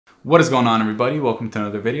What is going on, everybody? Welcome to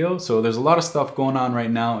another video. So there's a lot of stuff going on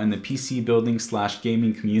right now in the PC building /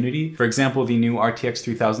 gaming community. For example, the new RTX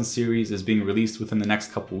 3000 series is being released within the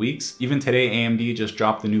next couple weeks. Even today, AMD just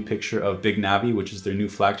dropped a new picture of Big Navi, which is their new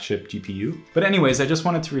flagship GPU. But anyways, I just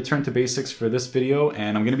wanted to return to basics for this video,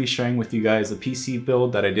 and I'm going to be sharing with you guys a PC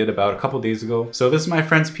build that I did about a couple days ago. So this is my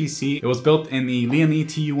friend's PC. It was built in the Lian Li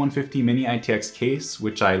TU150 Mini ITX case,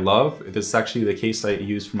 which I love. This is actually the case I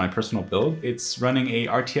use for my personal build. It's running a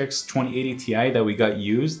RTX 2080 Ti that we got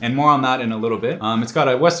used, and more on that in a little bit. It's got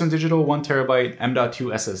a Western Digital 1TB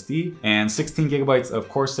M.2 SSD and 16 GB of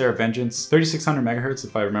Corsair Vengeance 3600 MHz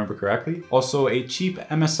if I remember correctly. Also a cheap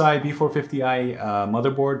MSI B450i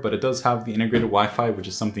motherboard, but it does have the integrated Wi-Fi, which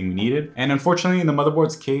is something we needed. And unfortunately, in the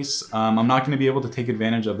motherboard's case, I'm not going to be able to take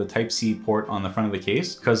advantage of the Type-C port on the front of the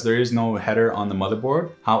case because there is no header on the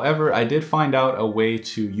motherboard. However, I did find out a way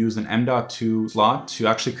to use an M.2 slot to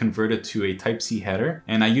actually convert it to a Type-C header,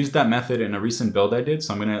 and I used that method in a recent build I did,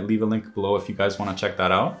 so I'm going to leave a link below if you guys want to check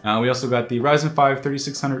that out. We also got the Ryzen 5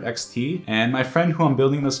 3600 XT, and my friend who I'm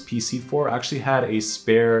building this PC for actually had a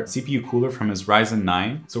spare CPU cooler from his Ryzen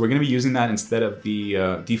 9, so we're going to be using that instead of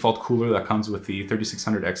the default cooler that comes with the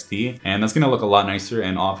 3600 XT, and that's going to look a lot nicer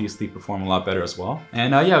and obviously perform a lot better as well.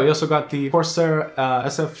 And yeah, we also got the Corsair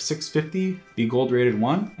SF600, the gold rated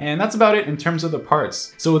one, and that's about it in terms of the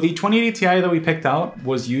parts. So the 2080 Ti that we picked out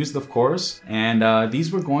was used, of course, and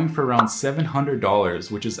these were going for around $700,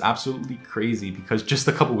 which is absolutely crazy because just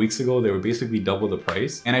a couple weeks ago they were basically double the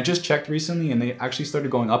price. And I just checked recently and they actually started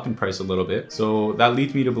going up in price a little bit. So that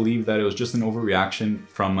leads me to believe that it was just an overreaction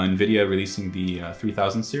from Nvidia releasing the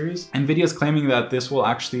 3000 series. Nvidia is claiming that this will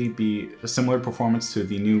actually be a similar performance to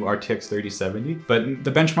the new RTX 3070, but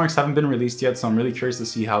the benchmarks haven't been released yet, so I'm really curious to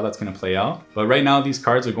see how that's going to play out. But right now these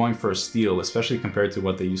cards are going for a steal, especially compared to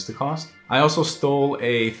what they used to cost. I also stole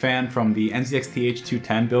a fan from the NZXT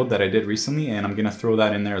H210 build that I did recently, and I'm gonna throw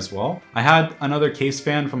that in there as well. I had another case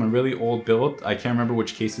fan from a really old build. I can't remember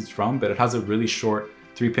which case it's from, but it has a really short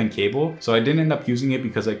 3-pin cable, so I didn't end up using it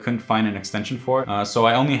because I couldn't find an extension for it. So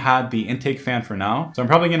I only had the intake fan for now. So I'm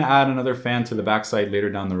probably gonna add another fan to the backside later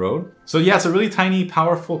down the road. So yeah, it's a really tiny,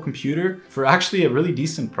 powerful computer for actually a really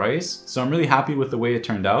decent price. So I'm really happy with the way it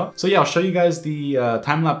turned out. So yeah, I'll show you guys the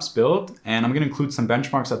time-lapse build, and I'm gonna include some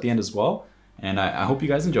benchmarks at the end as well. And I hope you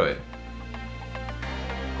guys enjoy it.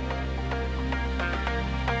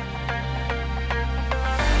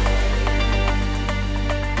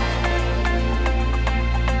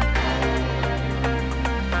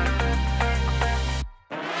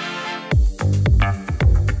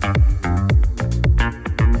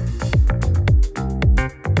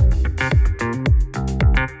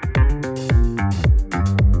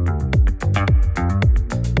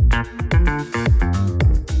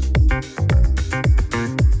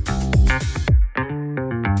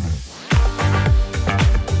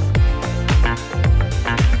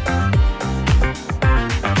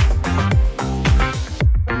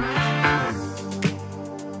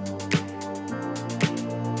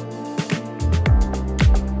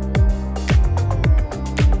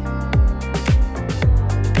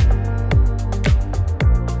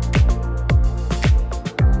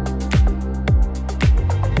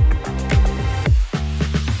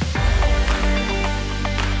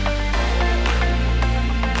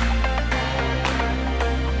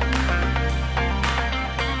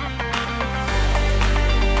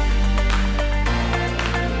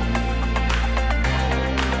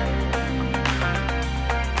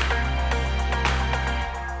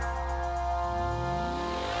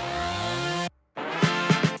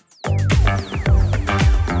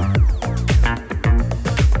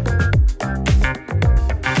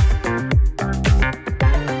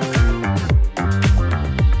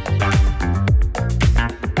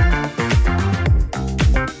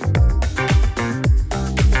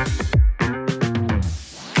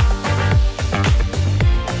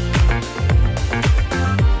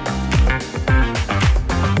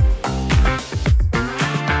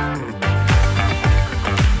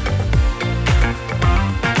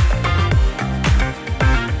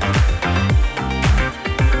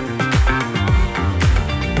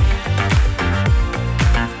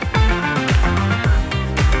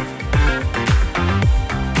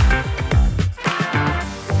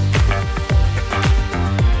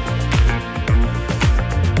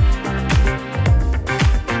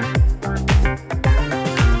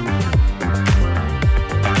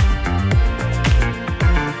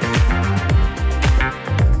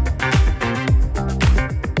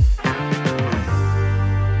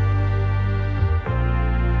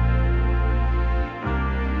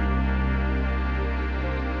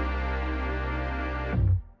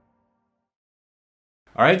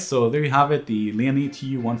 Alright, so there you have it. The Lian Li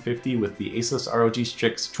TU150 with the Asus ROG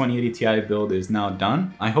Strix 2080 Ti build is now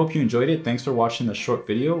done. I hope you enjoyed it. Thanks for watching this short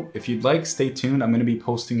video. If you'd like, stay tuned. I'm going to be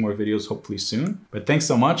posting more videos hopefully soon. But thanks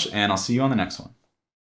so much, and I'll see you on the next one.